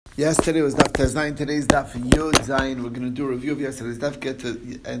Yesterday was Daf Tez 9, today's Daf Yud Zayin. We're going to do a review of yesterday's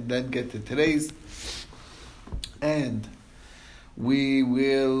Daf, and then get to today's. And we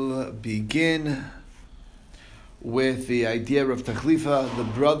will begin with the idea of Tachlifa. The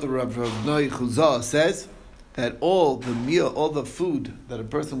brother of Rav Noi Chuzah says that all the food that a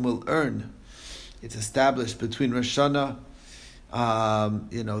person will earn, it's established between Rosh Hashanah,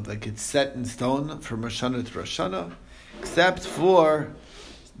 like it's set in stone from Rosh Hashanah to Rosh Hashanah, except for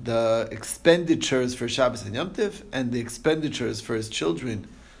the expenditures for Shabbos and Yom Tov, and the expenditures for his children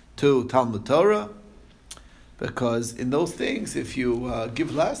to Talmud Torah, because in those things, if you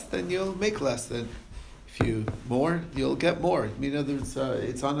give less, then you'll make less. Then if you more, you'll get more.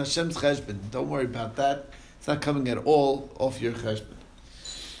 It's on Hashem's cheshbon. Don't worry about that. It's not coming at all off your cheshbon.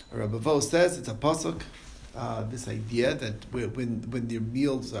 Rabbi Vo says it's a pasuk. This idea that when your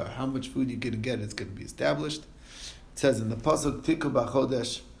meals are how much food you're going to get, it's going to be established. It says in the pasuk, Tiku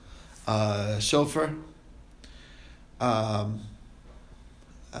b'chodesh shofar.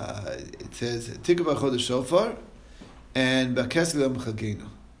 It says Tiku b'chodesh shofar and b'kesilem chagenu.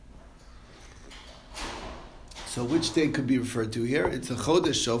 So which day could be referred to here? It's a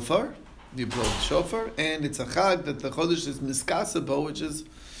chodesh shofar. You blow the shofar, and it's a chag that the chodesh is miskasabo, which is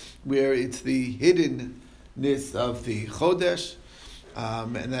where it's the hiddenness of the chodesh.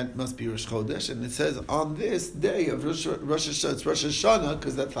 And that must be Rosh Chodesh. And it says on this day of Rosh Hashanah, it's Rosh Hashanah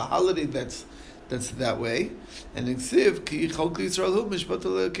because that's the holiday that's that way. And in Ksiv, Ki Chok Yisrael Hu Mishpat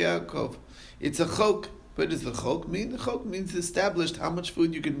Yaakov. It's a chok. What does the chok mean? The chok means established how much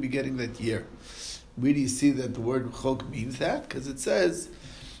food you can be getting that year. Where do you see that the word chok means that? Because it says,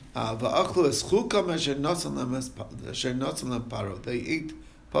 Va'achlu eschukam asher nasan lam paro. They ate.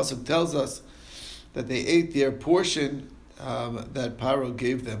 Pasuk tells us that they ate their portion that Paro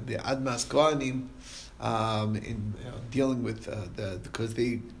gave them, the Admas Kohanim, in dealing with because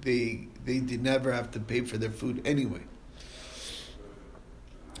they did never have to pay for their food anyway,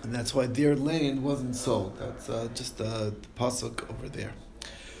 and that's why their land wasn't sold. That's just the pasuk over there.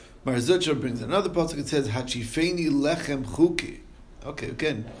 Mar Zutra brings another pasuk. It says Hachifeni lechem chuki. Okay,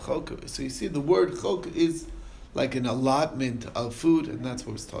 again chok. So you see the word chok is like an allotment of food, and that's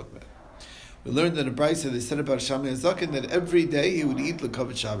what it's talking about. We learned in a brayso they said about Shammai HaZaken that every day he would eat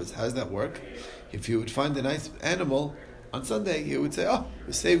l'kavod Shabbos. How does that work? If he would find a nice animal on Sunday, he would say, "Oh,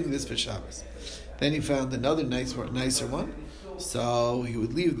 we're saving this for Shabbos." Then he found another nicer one, so he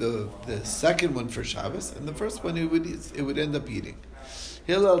would leave the second one for Shabbos, and the first one it would end up eating.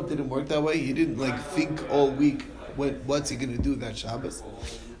 Hillel didn't work that way. He didn't think all week what's he going to do that Shabbos.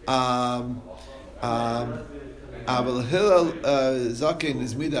 But Hillel Zaken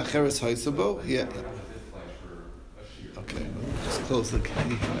is mida cheres haisabo. Yeah. Okay, just close the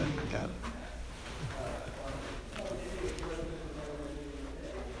can. Got it.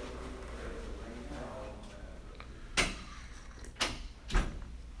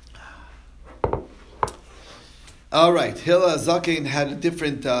 All right, Hillel Zaken had a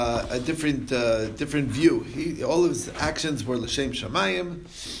different view. All of his actions were l'shem shamayim.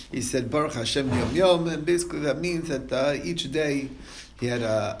 He said Baruch Hashem Yom Yom, and basically that means that each day he had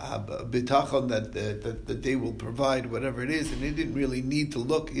a bitachon that the day will provide whatever it is, and he didn't really need to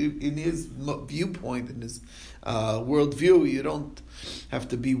look. In his viewpoint, in his worldview, you don't have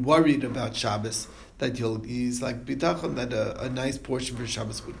to be worried about Shabbos. He's like bitachon that a nice portion for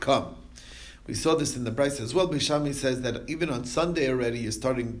Shabbos would come. We saw this in the Brayso as well. Bishami says that even on Sunday already you're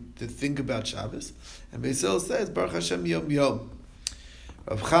starting to think about Shabbos. And Beisil says, Baruch Hashem Yom Yom.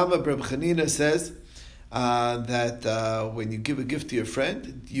 Rav Chama Reb Chanina says that when you give a gift to your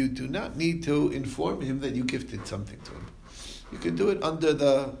friend, you do not need to inform him that you gifted something to him. You can do it under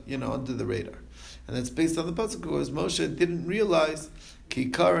the radar. And that's based on the pasuk because Moshe didn't realize Ki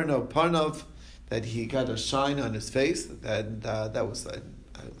Karan or Parnav, that he got a shine on his face, and that was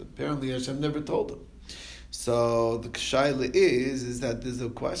apparently Hashem never told him. So the shaila is that there's a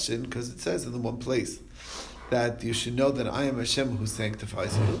question, because it says in the one place that you should know that I am Hashem who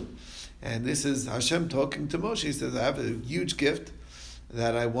sanctifies you. And this is Hashem talking to Moshe. He says, I have a huge gift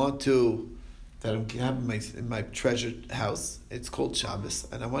that I'm having in my treasured house. It's called Shabbos,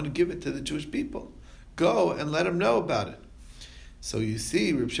 and I want to give it to the Jewish people. Go and let them know about it. So you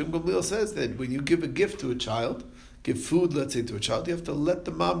see, Reb Shimon Gamliel says that when you give a gift to a child, give food, let's say, to a child, you have to let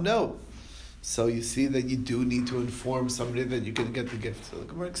the mom know. So you see that you do need to inform somebody that you're going to get the gift. So the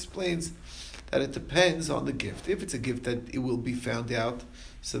Gemara explains that it depends on the gift. If it's a gift that it will be found out,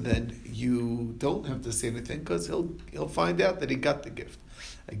 so then you don't have to say anything because he'll find out that he got the gift.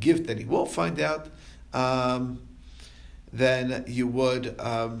 A gift that he won't find out, then you would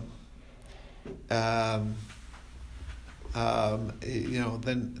then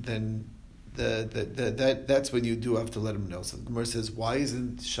that's when you do have to let him know. So the Gemara says, why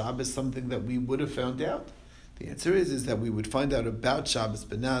isn't Shabbos something that we would have found out? The answer is that we would find out about Shabbos,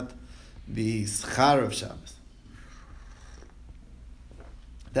 but not the schar of Shabbos.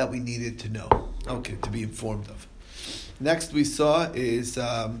 That we needed to know, to be informed of. Next we saw is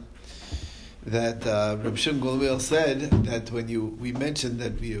that Reb Shimon Gamliel said that we mentioned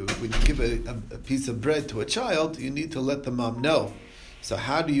that when you give a piece of bread to a child, you need to let the mom know. So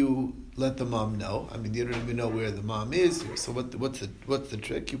how do you let the mom know? I mean, you don't even know where the mom is. So what's the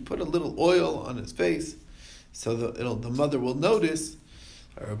trick? You put a little oil on his face, so the mother will notice,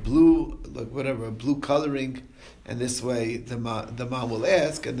 or a blue coloring, and this way the mom will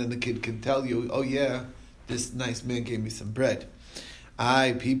ask, and then the kid can tell you, oh yeah, this nice man gave me some bread.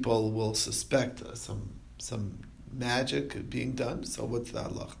 People will suspect some magic being done. So what's the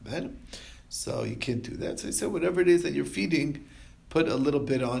halach, man? So you can't do that. So he said, whatever it is that you're feeding, put a little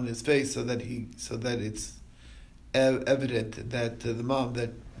bit on his face so that it's evident that to the mom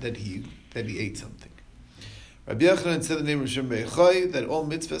that he ate something. Rabbi Yochanan said the name of Shem Beichai, that all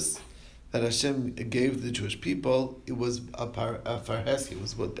mitzvahs that Hashem gave the Jewish people, it was a farhesi, it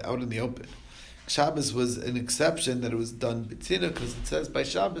was out in the open. Shabbos was an exception that it was done b'tzina, because it says by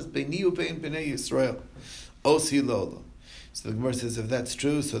Shabbos, Beini u'bein b'nei Yisrael, osi lolo. So the Gemara says, if that's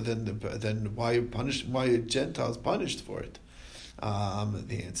true, so then why are Gentiles punished for it?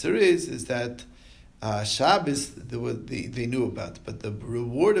 The answer is that Shabbos they knew about, but the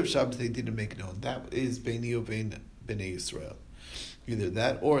reward of Shabbos they didn't make known. That is Beini u'bein b'nei Yisrael. Either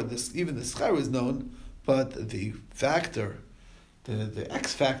that or even the schar was known, but the factor, the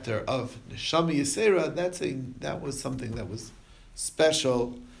X factor of Neshama Yisera, that was something that was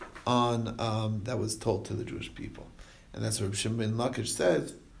special that was told to the Jewish people. And that's what Reb Shimon Lakish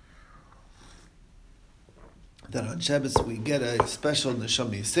says, that on Shabbos we get a special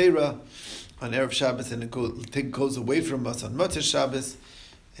Neshama Yisera on Erev Shabbos, and it goes away from us on Motzei Shabbos,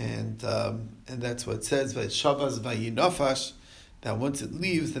 and that's what it says, Shavas vayinafash, that once it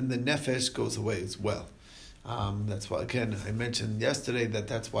leaves, then the nefesh goes away as well. That's why, again, I mentioned yesterday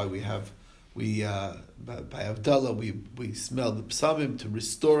that's why by Havdalah we smell the psamim to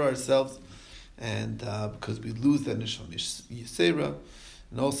restore ourselves, and because we lose that Neshama Yisera.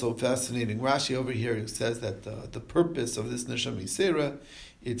 And also fascinating, Rashi over here who says that the purpose of this Neshama Yisera,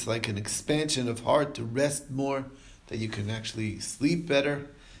 it's like an expansion of heart to rest more, that you can actually sleep better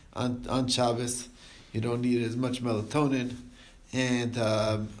on Shabbos. You don't need as much melatonin, and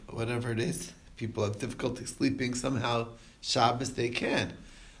whatever it is. People have difficulty sleeping. Somehow Shabbos they can.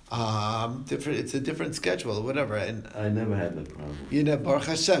 It's a different schedule or whatever. And I never had that problem. Baruch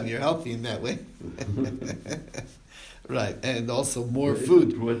Hashem, you're healthy in that way. Right, and also more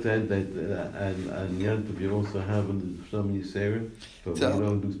food. What and Yantav you also have in the Neshama Yisera, but we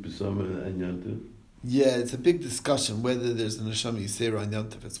don't do B'Sama and Yantav. Yeah, it's a big discussion whether there's a Neshama Yisera on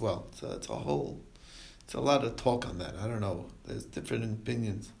Yantav as well. So it's a lot of talk on that. I don't know. There's different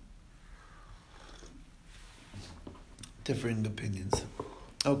opinions.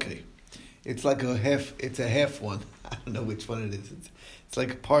 Okay. It's like it's a half one. I don't know which one it is. It's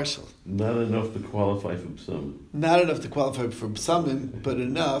like a partial. Not enough to qualify for Psamim. Not enough to qualify for Psamim, but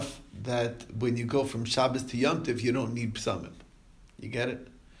enough that when you go from Shabbos to Yom Tov, you don't need Psamim. You get it?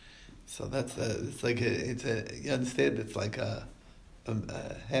 So that's you understand? It's like a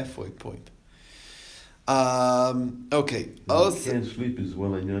halfway point. Okay. Also, you can't sleep as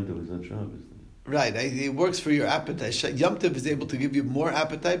well on Yom Tov as on Shabbos. Right, it works for your appetite. Yom Tov is able to give you more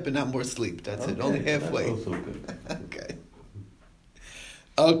appetite, but not more sleep. That's it, only halfway. That's also good.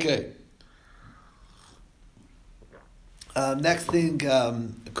 Okay. Next thing,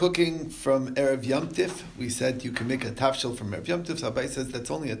 cooking from Erev Yom Tif. We said you can make a tafshil from Erev Yom Tif. So Abai says that's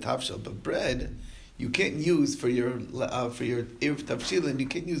only a tafshil, but bread you can't use for your Erev Tafshilin. You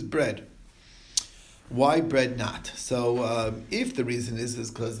can't use bread. Why bread not? So if the reason is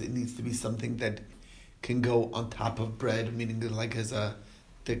because it needs to be something that can go on top of bread, meaning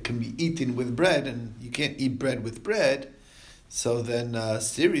that can be eaten with bread, and you can't eat bread with bread, so then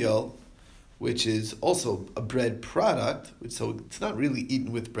cereal, which is also a bread product, so it's not really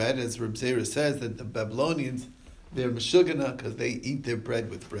eaten with bread, as Reb Zera says that the Babylonians, they're meshugana because they eat their bread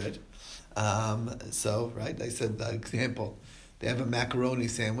with bread. So right, I said the example, they have a macaroni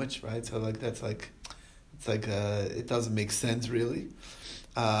sandwich, right? So it doesn't make sense really.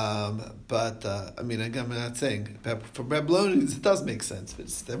 But I mean, I'm not saying for Babylonians it does make sense,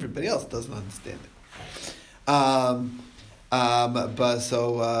 but everybody else doesn't understand it. But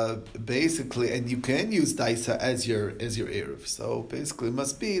so basically, and you can use daisa as your eruv. So basically, it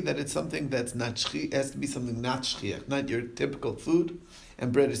must be that it's something that's not shchi. It has to be something not shchiach, not your typical food.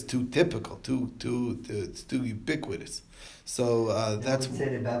 And bread is too typical, it's too ubiquitous. So that's. I would say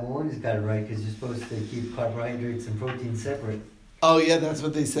the Babylonians got it right because you're supposed to keep carbohydrates and protein separate. Oh yeah, that's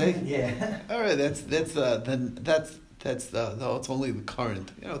what they say. Yeah. All right, that's it's only the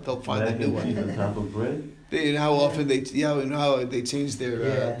current. They'll find a new one. On top of bread. How often how they change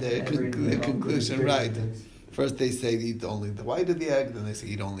their conclusion, right? First they say eat only the white of the egg, then they say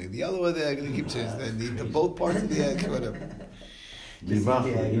eat only the yellow of the egg, and they keep changing. Then eat the both parts of the egg, whatever. Eat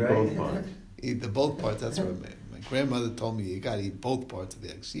both parts. Eat the both parts. That's what my grandmother told me. You got to eat both parts of the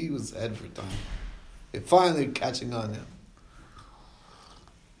egg. She was ahead for time. They're finally catching on now.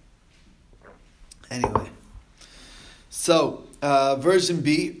 Anyway, so version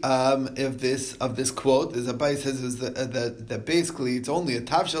B of this quote is Abai says is that basically it's only a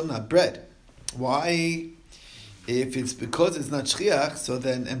tavshel, not bread. Why? If it's because it's not shchiach, so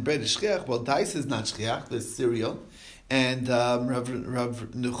then and bread is shchiach. Well, dice is not shchiach. This cereal, and Rav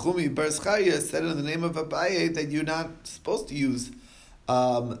Nechumi Bar Zechariah said in the name of Abaye that you're not supposed to use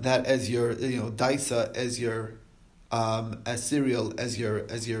that as your daisa as your as cereal as your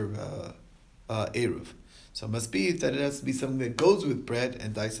eruv. So it must be that it has to be something that goes with bread,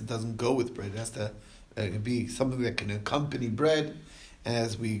 and daisa doesn't go with bread. It has to be something that can accompany bread.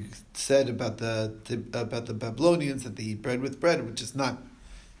 As we said about the Babylonians, that they eat bread with bread, which is not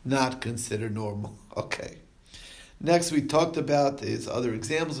considered normal. Okay. Next, we talked about these other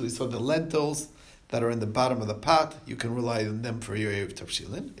examples. We saw the lentils that are in the bottom of the pot. You can rely on them for your eruv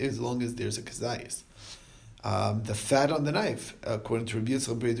tavshilin, as long as there's a kazayis. The fat on the knife, according to Rabbi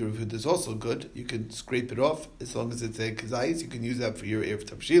Yisrael Breder Revud, is also good. You can scrape it off as long as it's a kazayis. You can use that for your eruv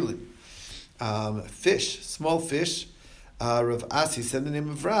tavshilin. Fish, small fish. Rav Asi said the name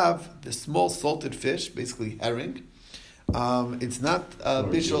of Rav, the small salted fish, basically herring. It's not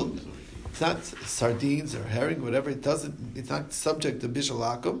bishul. It's not sardines or herring, whatever. It's not subject to bishul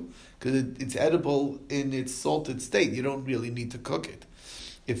akum because it's edible in its salted state. You don't really need to cook it.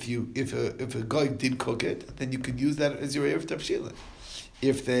 If a guy did cook it, then you could use that as your eruv tavshilin.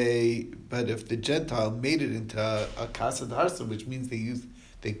 If the Gentile made it into a kasad harsa, which means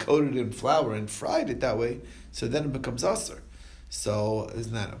they coated it in flour and fried it that way, so then it becomes asr. So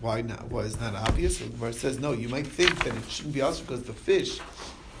isn't that why not? Why is that obvious? Where it says no, you might think that it shouldn't be asr because the fish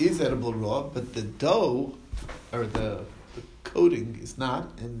is edible raw, but the dough or the coating is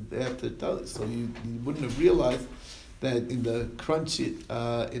not, and they have to tell it. So you wouldn't have realized that in the crunchy,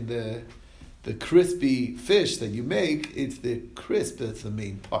 in the crispy fish that you make, it's the crisp that's the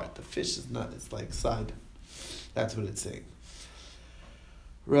main part. The fish is not. It's like side. That's what it's saying.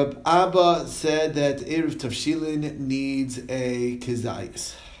 Rab Abba said that eruv tavshilin needs a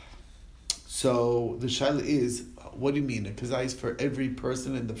kazayis. So the shaila is, what do you mean? A kazayis for every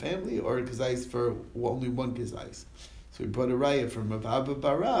person in the family, or a kazayis for only one kazayis? So we brought a raya from Rav Abba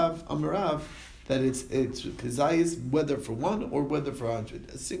Barav Amarav that it's kazayis whether for one or whether for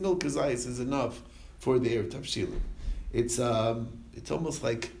 100. A single kazayis is enough for the eruv tavshilin. It's almost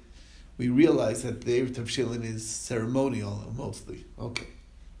like we realize that the eruv tavshilin is ceremonial mostly. Okay.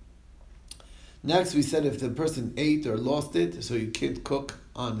 Next, we said if the person ate or lost it, so you can't cook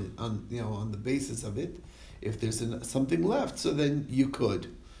on the basis of it. If there's something left, so then you could.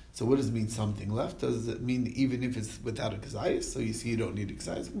 So what does it mean, something left? Does it mean even if it's without a kazayis? So you see, you don't need a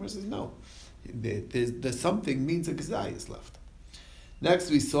kazayis. The says no. There's something means a kazayis left. Next,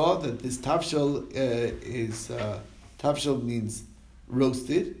 we saw that this tafshel tafshel means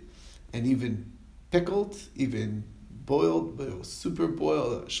roasted, and even pickled, even boiled, but super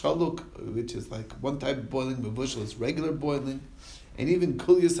boiled, shaluk, which is like one type of boiling, mevushal is regular boiling, and even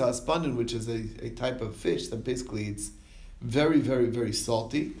kulyas haspanin, which is a type of fish that basically it's very, very, very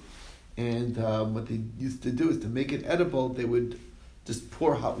salty. And what they used to do is to make it edible, they would just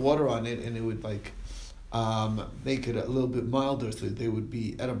pour hot water on it, and it would like make it a little bit milder, so they would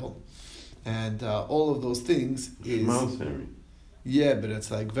be edible. And all of those things is mouse herring. Yeah, but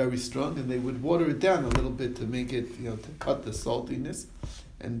it's like very strong, and they would water it down a little bit to make it, to cut the saltiness,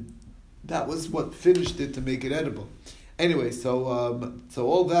 and that was what finished it to make it edible. Anyway, so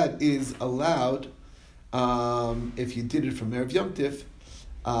all that is allowed if you did it from Erev Yom Tif,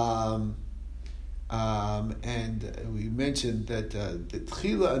 and we mentioned that the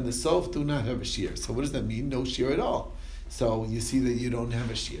Tchila and the Sof do not have a shear. So what does that mean? No shear at all. So you see that you don't have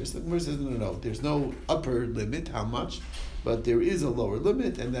a shear. So the Gemara says, no, there's no upper limit, how much, but there is a lower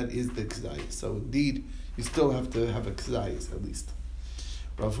limit, and that is the k'zayis. So indeed, you still have to have a k'zayis at least.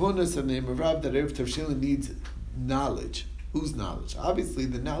 Rav Huna said the name of Rav that Erev Tavshilin needs knowledge. Whose knowledge? Obviously,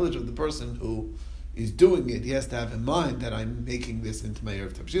 the knowledge of the person who is doing it, he has to have in mind that I'm making this into my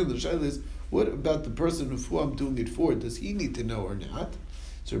Erev Tavshilin. The shaila is, what about the person of who I'm doing it for? Does he need to know or not?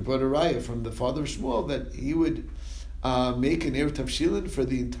 So we brought a raya from the father of Shmuel that he would make an Erev Tavshilin for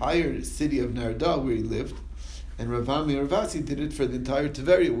the entire city of Narda where he lived, and Rav Ami and Rav Asi did it for the entire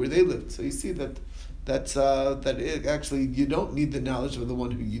Tiberia where they lived. So you see that actually you don't need the knowledge of the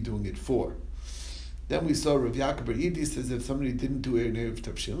one who you're doing it for. Then we saw Rav Yaakov Bar Idi says if somebody didn't do an Erev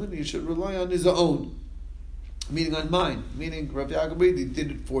Tavshilin, he should rely on his own, meaning on mine, meaning Rav Yaakov Bar Idi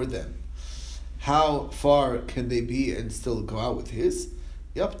did it for them. How far can they be and still go out with his?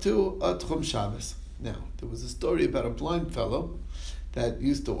 Up to Tchum Shabbos. Now, there was a story about a blind fellow that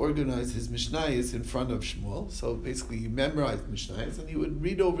used to organize his Mishnayos in front of Shmuel. So basically he memorized Mishnayos and he would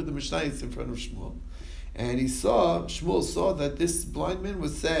read over the Mishnayos in front of Shmuel. And Shmuel saw that this blind man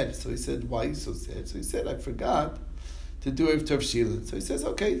was sad. So he said, why are you so sad? So he said, I forgot to do Erev Tavshilin. So he says,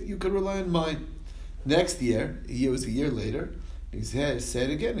 okay, you can rely on mine. Next year, it was a year later, he said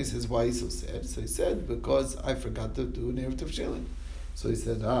again, he says, why are you so sad? So he said, because I forgot to do an Erev Tavshilin. So he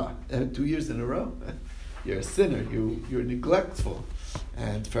said, 2 years in a row? You're a sinner, you're neglectful.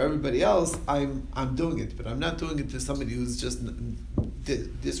 And for everybody else, I'm doing it, but I'm not doing it to somebody who's just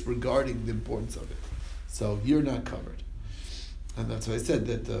disregarding the importance of it. So you're not covered. And that's why I said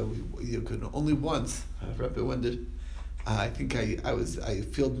that you could only once. Rabbi wondered. I think I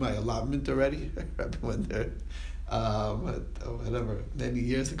filled my allotment already. Rabbi wondered, whatever, many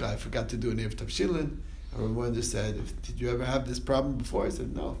years ago, I forgot to do an Erev Tavshilin. Rabbi wondered said, "Did you ever have this problem before?" I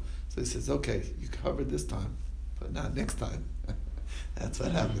said, "No." So he says, "Okay, you covered this time, but not next time." That's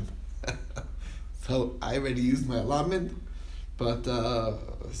what happened. So I already used my allotment, but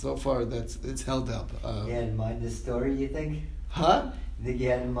so far it's held up. You had in mind this story, you think? Huh? You think you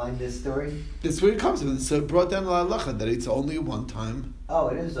had in mind this story? This is where it comes from. So it brought down the halacha that it's only one time. Oh,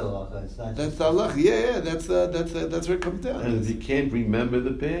 it is the halacha. It's not. That's the halacha. Yeah. That's where it comes down. And if you can't remember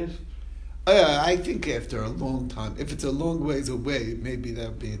the past. I think after a long time, if it's a long ways away, maybe that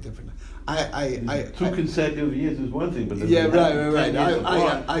would be a different. Two consecutive years is one thing, but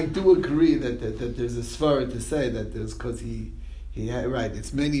right. I do agree that there's a svara to say that there's because he right.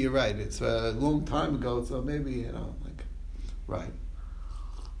 It's many. You're right. It's a long time ago, so maybe right.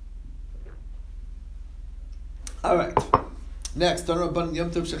 All right. Next, on Rabban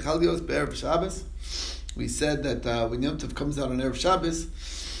Yom Tov Shechal Yos be'erev Shabbos, we said that when Yom Tov comes out on erev Shabbos,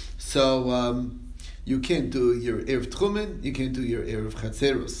 so you can't do your erev Tchumen, you can't do your erev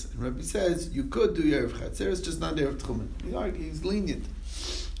Chatzeros. And Rabbi says you could do your erev Chatzeros, just not erev Tchumen. He argues he's lenient.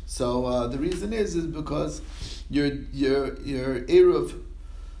 So the reason is because your erev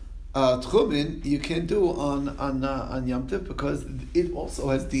Tchumen you can do on Yom Tov because it also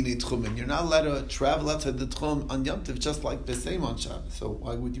has dinei Tchumen. You're not allowed to travel outside the Tchum on Yom Tov just like the same on Shabbos. So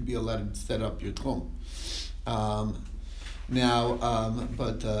why would you be allowed to set up your Tchum?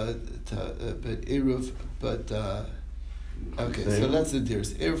 Okay, so that's the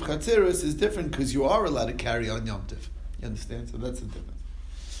difference. Erev Chatzeros is different because you are allowed to carry on Yom Tov. You understand? So that's the difference.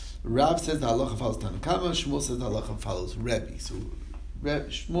 Rav says the halacha follows Tanakama. Shmuel says the halacha follows Rebbe. So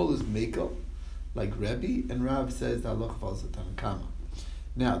Shmuel is Mekel, like Rebbe, and Rav says the halacha follows the Tanakama.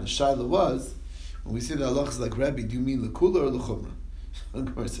 Now the shaila was when we say the halacha is like Rebbe, do you mean lekula or lechumra? The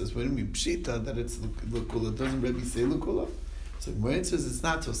Gemara says, what do you mean pshita that it's lekula? Doesn't Rebbe say lekula? So the Gemara says it's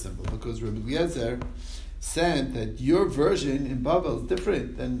not so simple because Rebbe Eliezer said that your version in Bavel is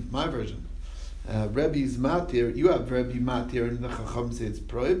different than my version. Rebbe's matir, you have Rebbe matir and the Chacham say it's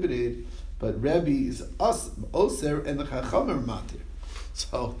prohibited, but Rebbe is oser and the Chacham are matir.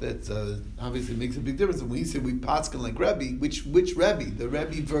 So that obviously makes a big difference. And when you say we paskin like Rebbe, which Rebbe? The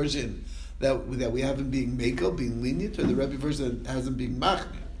Rebbe version that we have him being mekel, being lenient, or the Rebbe version that has him being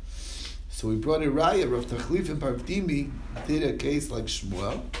machmir. So we brought a raya. Rav Tachlif and Parvdimi did a case like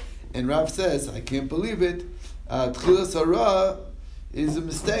Shmuel, and Rav says, I can't believe it. Tchilas hara is a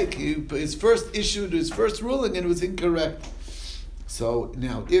mistake. His first ruling and it was incorrect. So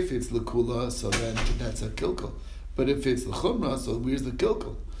now, if it's lekula, so then that's a kilkel. But if it's the chumrah, so where's the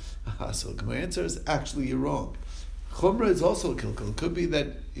kilkel? So my answer is actually you're wrong. Chumrah is also a kilkel. It could be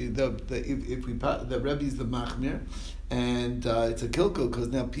that the Rebbe is the machmir, and it's a kilkel because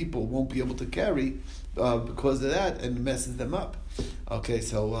now people won't be able to carry because of that, and it messes them up. Okay,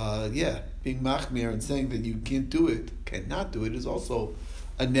 so being machmir and saying that you cannot do it is also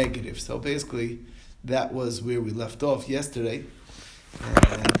a negative. So basically, that was where we left off yesterday.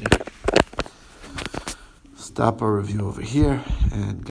 And stop our review over here and